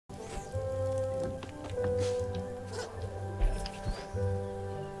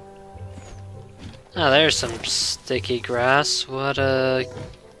Ah, there's some sticky grass. What a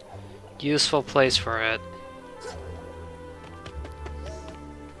useful place for it.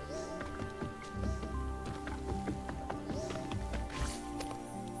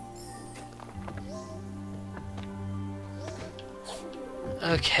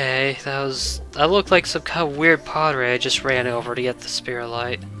 Okay, that looked like some kind of weird pottery I just ran over to get the spirit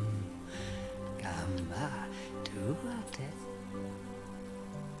light.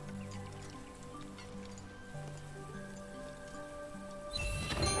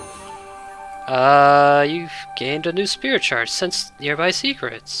 You've gained a new spirit chart. Sense nearby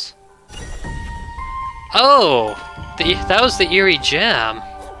secrets. Oh! That was the eerie gem.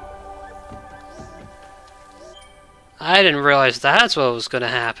 I didn't realize that's what was gonna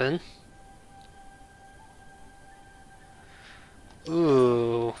happen.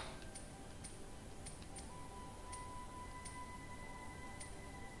 Ooh.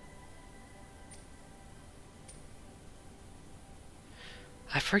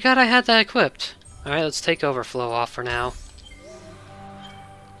 I forgot I had that equipped. Alright, let's take overflow off for now.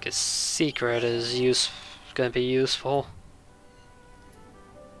 Because secret is gonna be useful.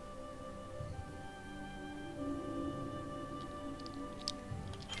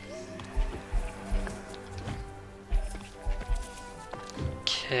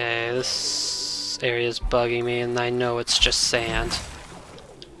 Okay, this area is bugging me and I know it's just sand.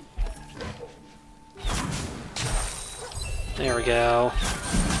 There we go.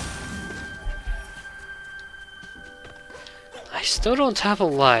 I still don't have a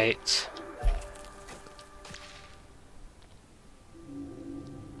light.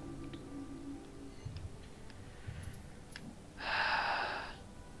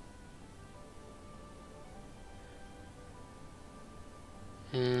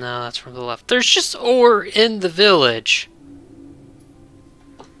 No, that's from the left. There's just ore in the village.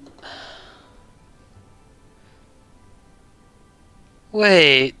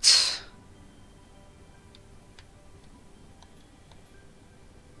 Wait.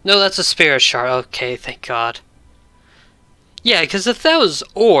 No, that's a spirit shard. Okay, thank God. Yeah, because if that was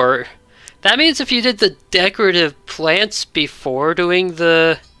ore, that means if you did the decorative plants before doing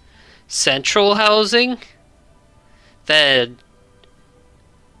the central housing, then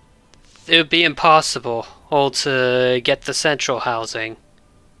it would be impossible to get the central housing.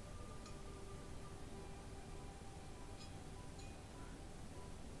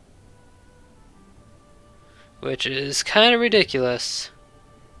 Which is kind of ridiculous.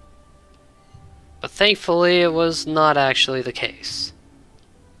 But thankfully it was not actually the case.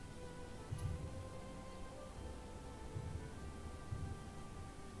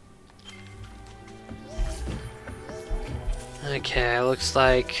 Okay, looks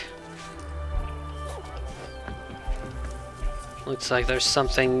like there's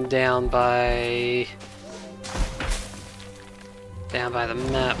something down by the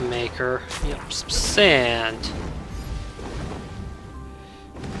map maker. Yep, some sand.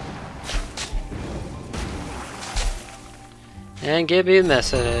 And give me a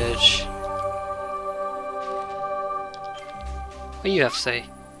message. What do you have to say?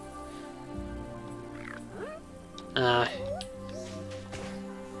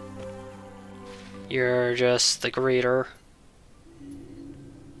 You're just the greeter.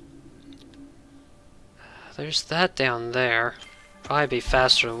 There's that down there. Probably be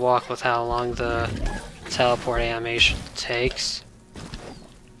faster to walk with how long the teleport animation takes.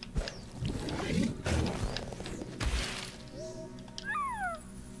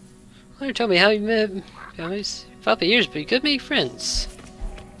 Well, tell me how you met floppy ears, but you could make friends.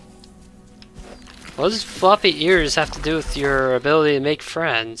 What does floppy ears have to do with your ability to make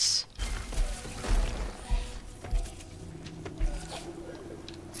friends?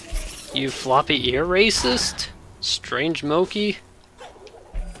 You floppy ear racist? Strange Moki?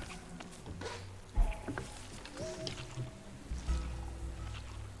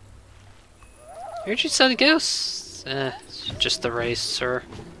 Where'd you send ghosts? Just the race, sir.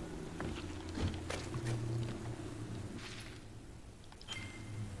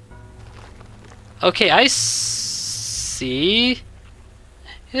 Okay, I see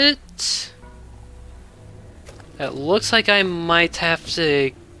it. It looks like I might have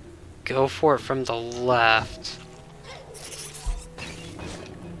to go for it from the left.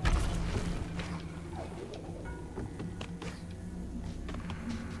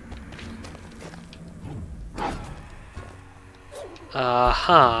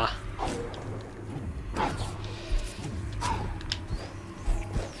 Uh-huh.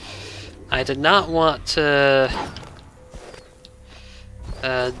 I did not want to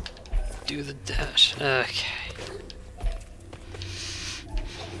do the dash. Okay.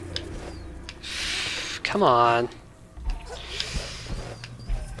 come on.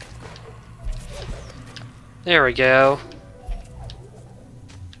 There we go.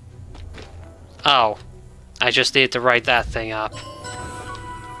 Oh, I just need to write that thing up.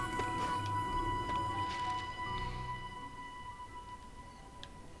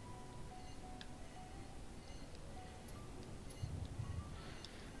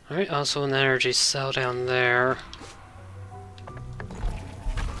 Alright, also an energy cell down there.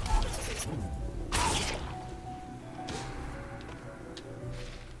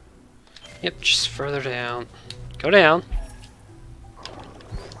 Yep, just further down. Go down.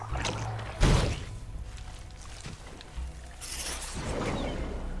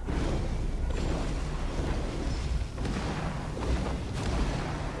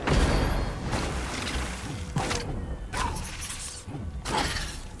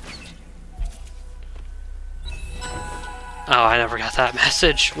 Oh, I never got that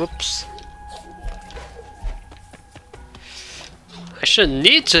message. Whoops. I shouldn't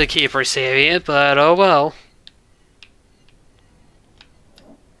need to keep receiving it, but oh well.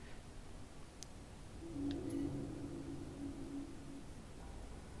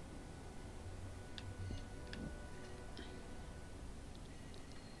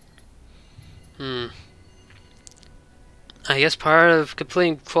 I guess part of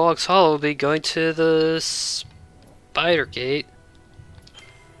completing Qualix Hollow will be going to the Spider Gate.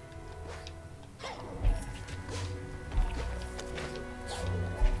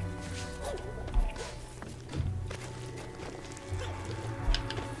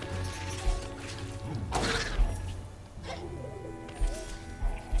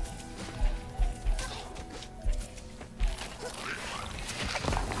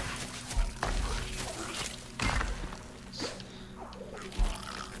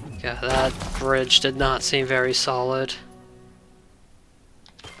 Yeah, that bridge did not seem very solid.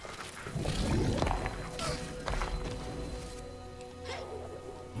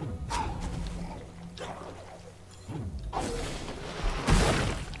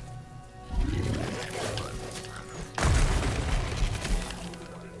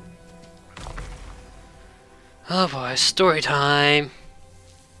 Oh boy, story time.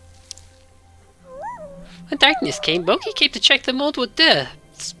 When darkness came, Boki came to check the mold with death.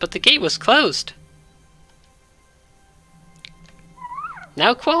 But the gate was closed.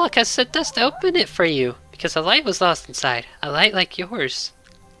 Now Qualak has sent us to open it for you, because a light was lost inside. A light like yours.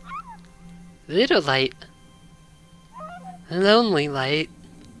 Little light. A lonely light.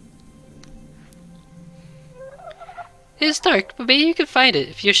 It is dark, but maybe you can find it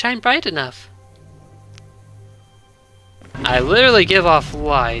if you shine bright enough. I literally give off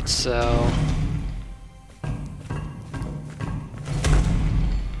light, so...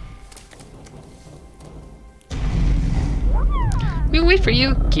 We'll wait for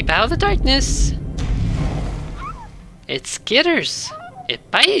you. Keep out of the darkness. It skitters.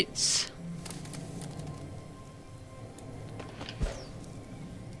 It bites.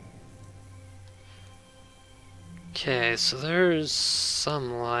 Okay, so there's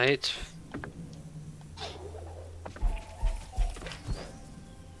some light.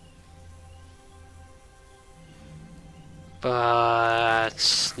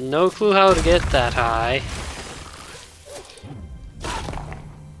 But no clue how to get that high.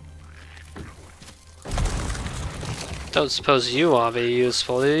 Don't suppose you want to be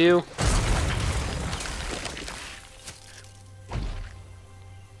useful, do you?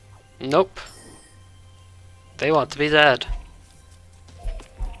 Nope. They want to be dead.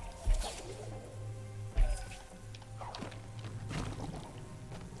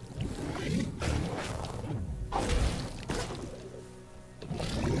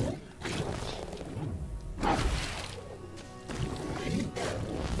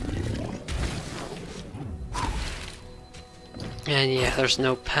 And yeah, there's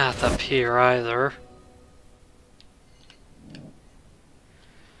no path up here either.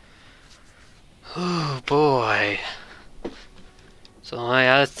 Oh boy. So the only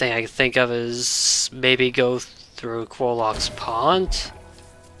other thing I can think of is maybe go through Quolok's Pond.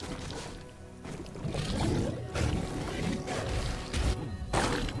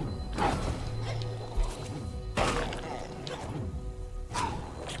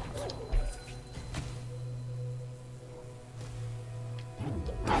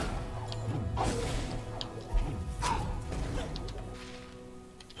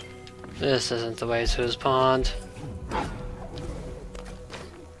 This isn't the way to his pond.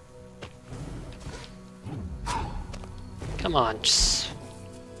 Come on, just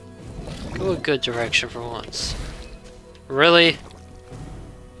go a good direction for once. Really?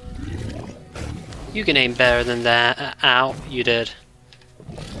 You can aim better than that. Ow, you did.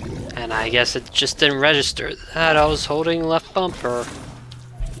 And And I guess it just didn't register that I was holding left bumper.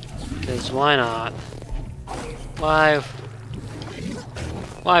 Because why not? Why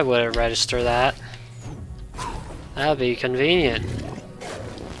would it register that? That'd be convenient.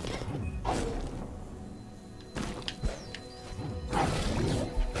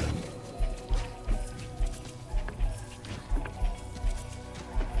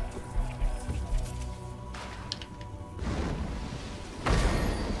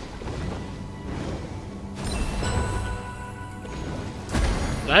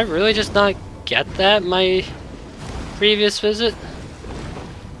 Did I really just not get that my previous visit?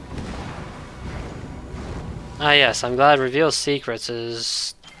 Ah yes, I'm glad Reveal Secrets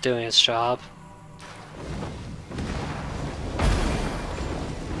is doing its job.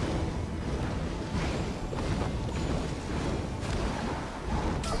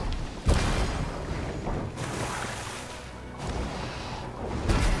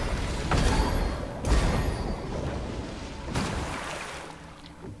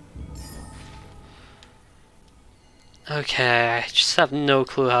 Okay, I just have no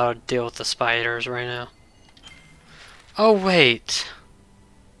clue how to deal with the spiders right now. Oh wait.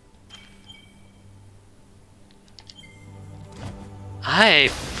 I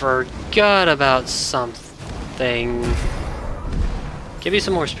forgot about something. Give me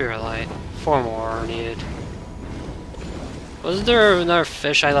some more spirit light. 4 more are needed. Was there another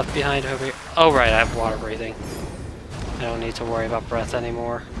fish I left behind over here? Oh right, I have water breathing. I don't need to worry about breath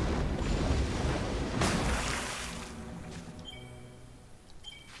anymore.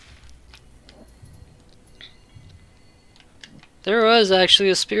 There was actually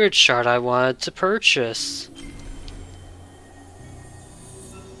a spirit shard I wanted to purchase.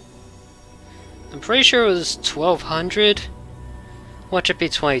 I'm pretty sure it was 1200. Watch it be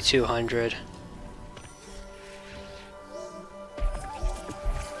 2200.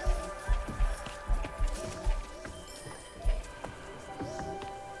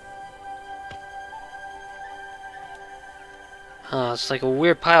 Huh, it's like a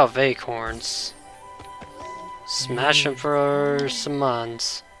weird pile of acorns. Smash them for some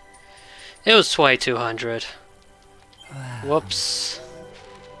mons. It was 2200. Whoops.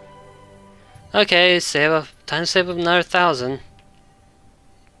 Okay, time to save up another 1000.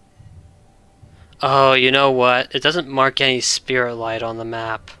 Oh, you know what? It doesn't mark any spirit light on the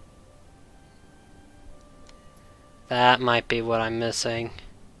map. That might be what I'm missing.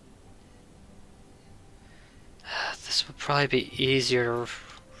 This would probably be easier to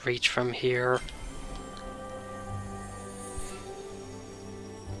reach from here.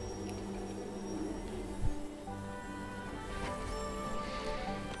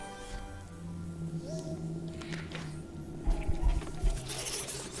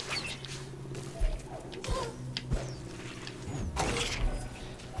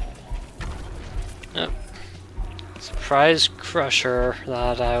 Surprise crusher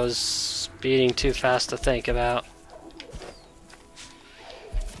that I was speeding too fast to think about.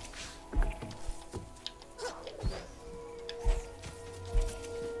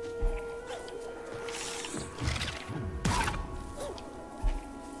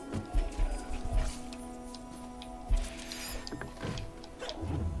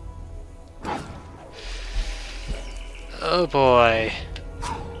 Oh boy.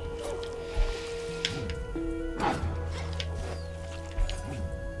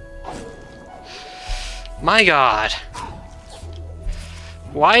 My god.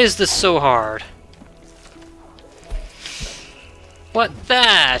 Why is this so hard? What?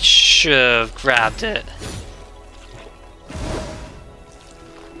 That should have grabbed it.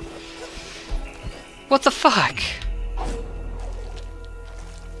 What the fuck?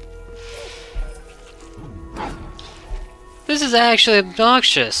 This is actually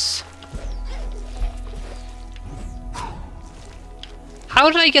obnoxious. How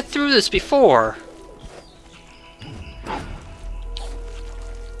did I get through this before?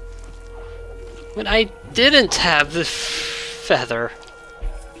 When I didn't have the feather.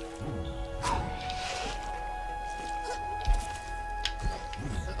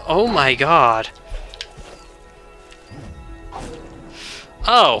 Oh my god.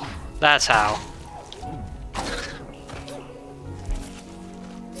 Oh, that's how.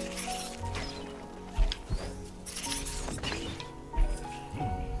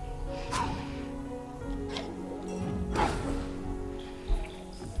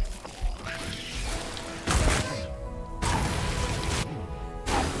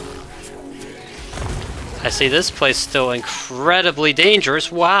 I see this place still incredibly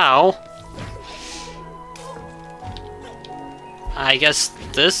dangerous. Wow. I guess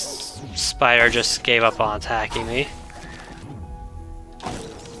this spider just gave up on attacking me.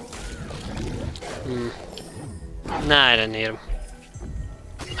 Nah, I didn't need them.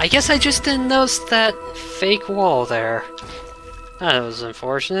 I guess I just didn't notice that fake wall there. That was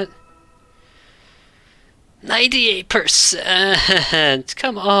unfortunate. 98%!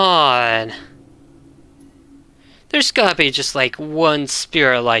 Come on! There's gotta be just like one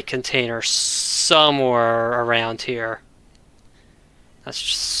spirit light container somewhere around here. That's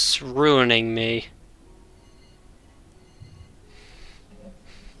just ruining me.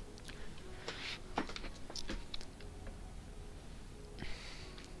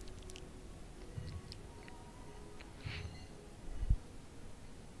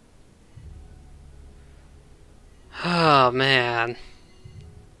 Oh man.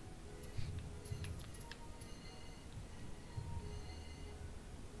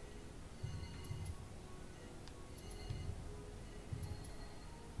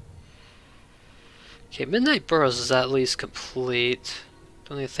 Okay, Midnight Burrows is at least complete.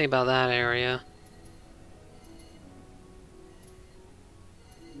 Don't even think about that area.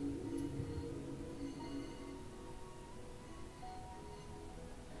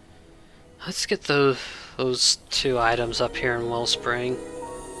 Let's get those two items up here in Wellspring.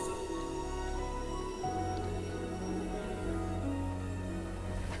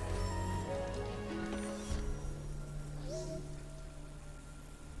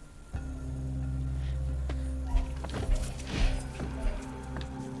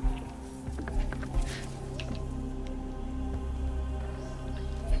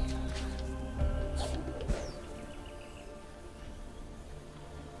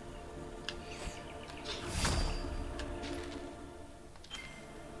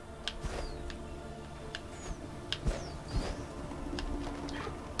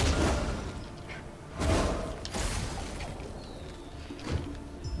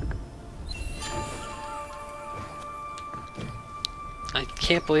 I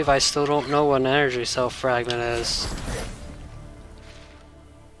can't believe I still don't know what an energy cell fragment is.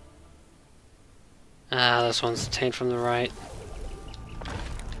 Ah, this one's obtained from the right.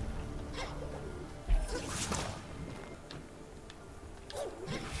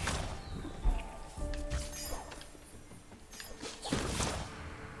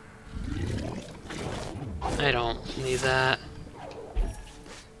 I don't need that.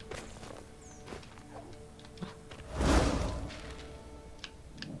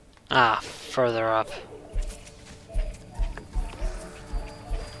 Ah, further up.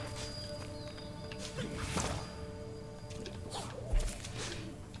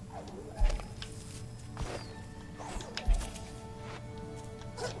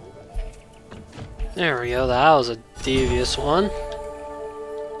 There we go, that was a devious one.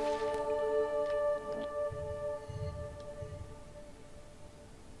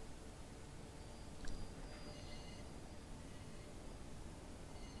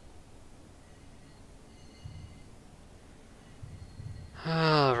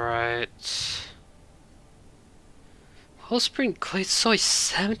 Alright. Wellspring Glade Soy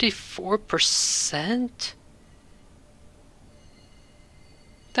 74%?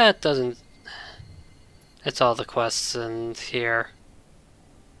 That doesn't... It's all the quests in here.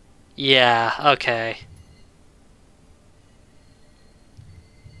 Yeah, okay.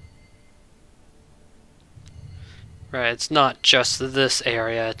 Right, it's not just this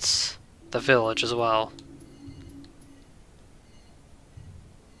area, it's the village as well.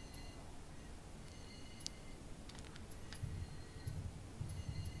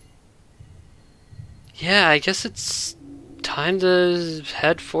 Yeah, I guess it's time to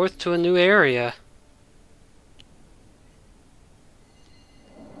head forth to a new area.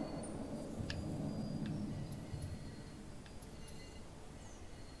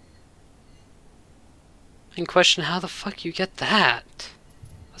 And question how the fuck you get that?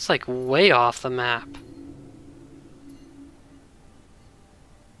 That's like way off the map.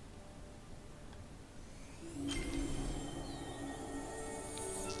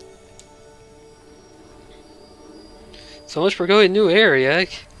 So much for going to a new area.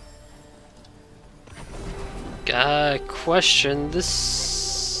 Gotta question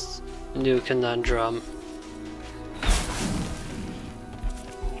this new conundrum.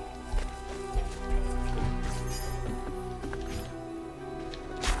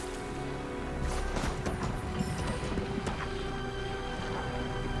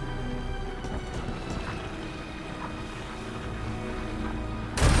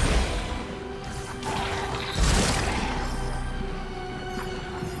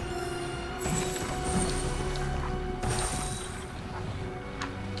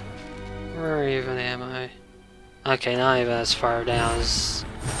 Where even am I? Okay, not even as far down as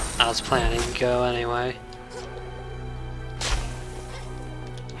I was planning to go anyway.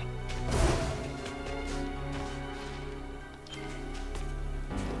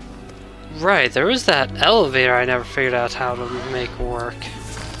 Right, there was that elevator I never figured out how to make work.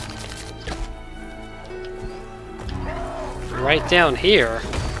 Right down here.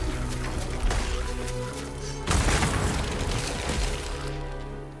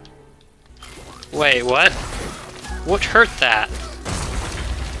 Wait, what? What hurt that?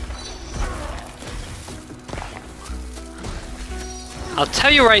 I'll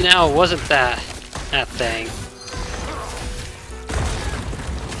tell you right now, it wasn't that thing.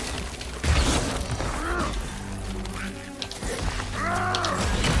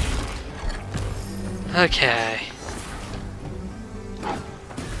 Okay.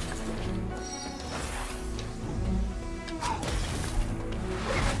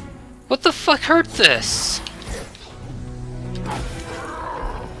 What the fuck hurt this?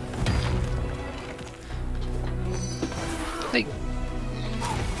 Like,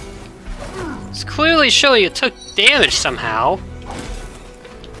 it's clearly showing it took damage somehow,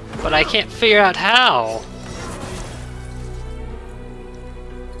 but I can't figure out how.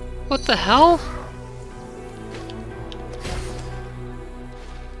 What the hell?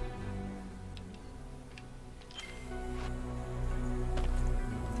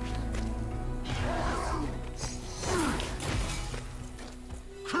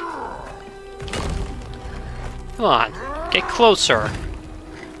 Come on, get closer.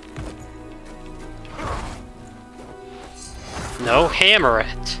 No, hammer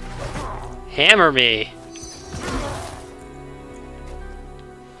it. Hammer me.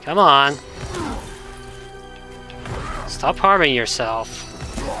 Come on. Stop harming yourself.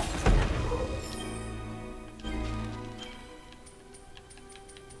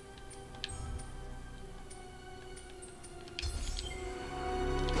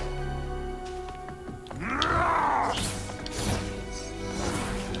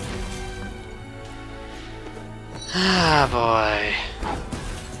 Ah, boy.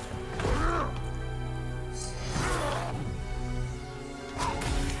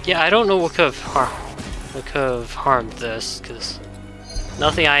 Yeah, I don't know what could have harmed this, because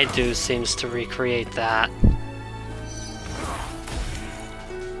nothing I do seems to recreate that.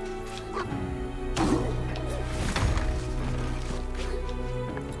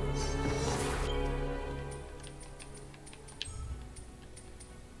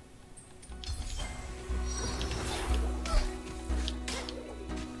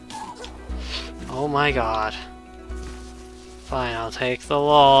 Oh my god. Fine, I'll take the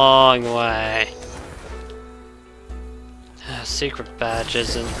long way. Secret badge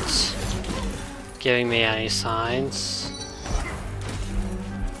isn't giving me any signs.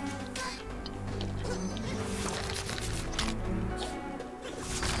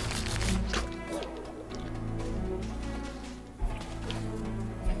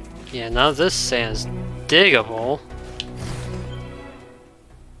 Yeah, none of this sand's diggable.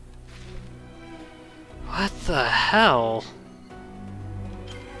 What the hell?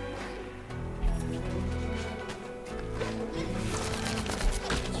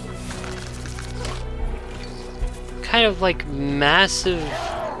 Kind of like massive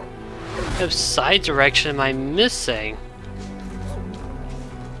side direction am I missing?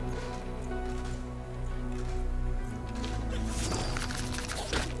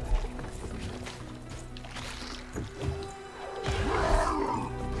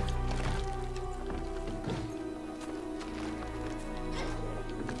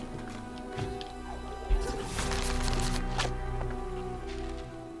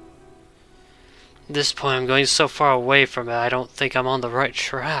 At this point, I'm going so far away from it, I don't think I'm on the right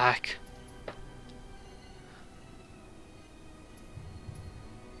track.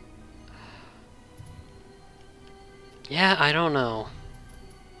 Yeah, I don't know.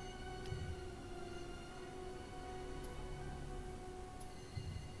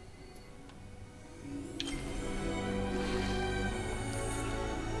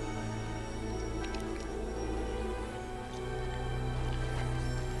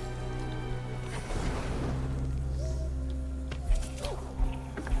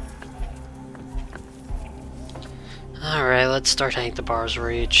 Alright, let's start heading to Bar's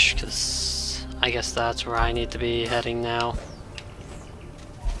Reach, because I guess that's where I need to be heading now.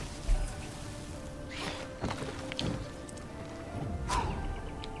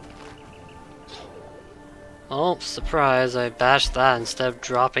 Oh, surprise, I bashed that instead of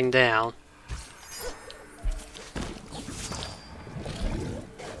dropping down.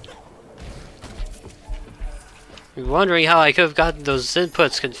 You're wondering how I could have gotten those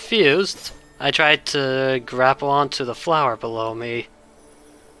inputs confused. I tried to grapple onto the flower below me.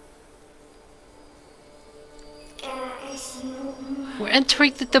 We're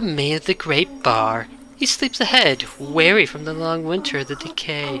entering the domain of the Great Bar. He sleeps ahead, weary from the long winter of the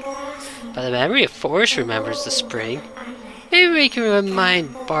decay. But the memory of forest remembers the spring. Maybe we can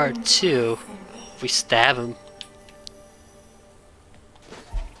remind Bart too, if we stab him.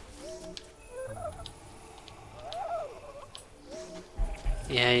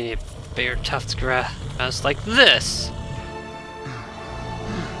 Yeah, you need a bigger tough grass like this.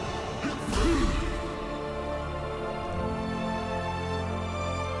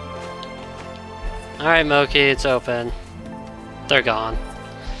 Alright, Moki, it's open. They're gone.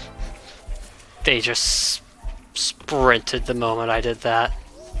 They just sprinted the moment I did that.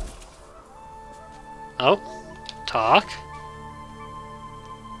 Oh, talk.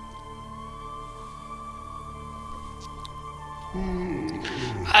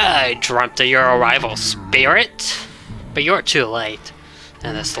 I dreamt of your arrival, spirit. But you're too late.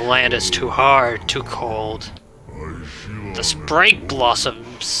 And this land is too hard, too cold. The spring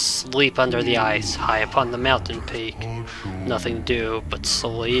blossoms sleep under the ice, high upon the mountain peak. Nothing to do but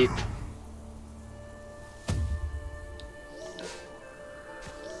sleep.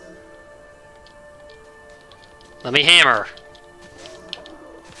 Let me hammer.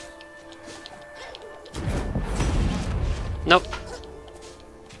 Nope.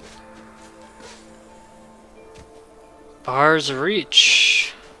 Bars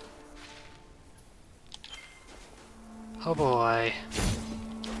reach. Oh boy.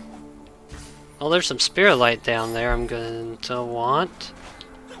 Well, there's some spirit light down there I'm going to want.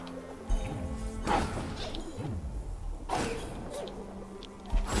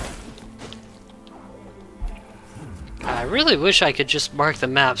 I really wish I could just mark the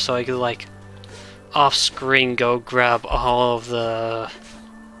map so I could, like, off-screen go grab all of the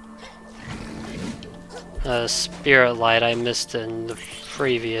spirit light I missed in the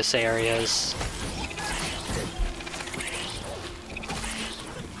previous areas.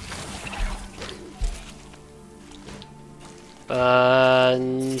 But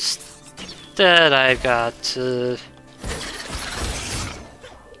instead I've got to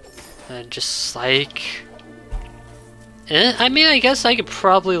just like... I mean, I guess I could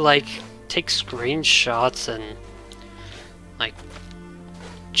probably like take screenshots and like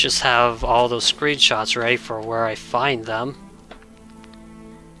just have all those screenshots ready for where I find them.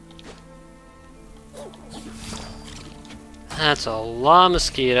 That's a lot of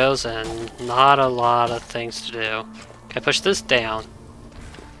mosquitoes and not a lot of things to do. Can I push this down?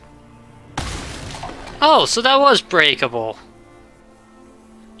 Oh, so that was breakable.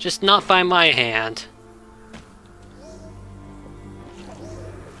 Just not by my hand.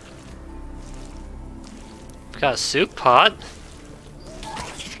 Got a soup pot.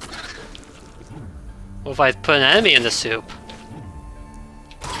 What if I put an enemy in the soup?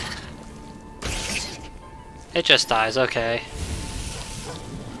 It just dies, okay.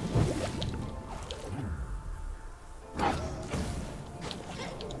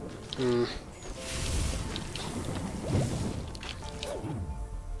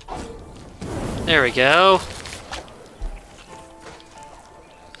 There we go.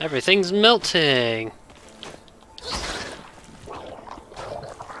 Everything's melting.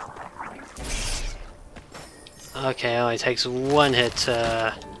 Okay, it only takes one hit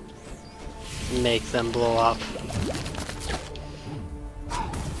to make them blow up.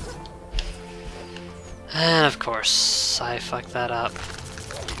 And of course, I fucked that up.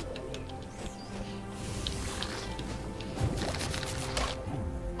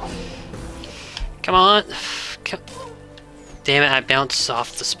 Come on! Damn it, I bounced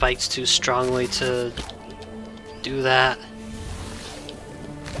off the spikes too strongly to do that.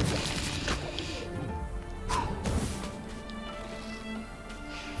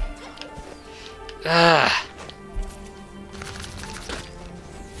 Ah.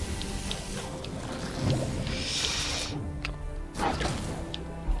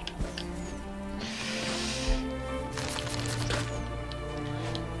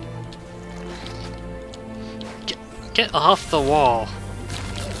 Get off the wall.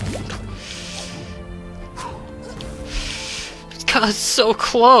 God, it's so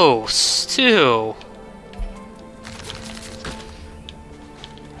close, too.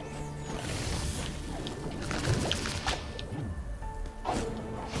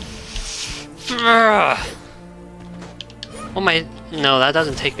 Oh my... No, that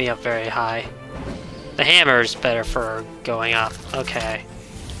doesn't take me up very high. The hammer's better for going up. Okay.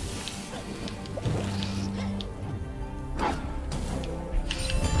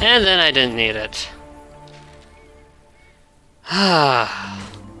 And then I didn't need it. Ah.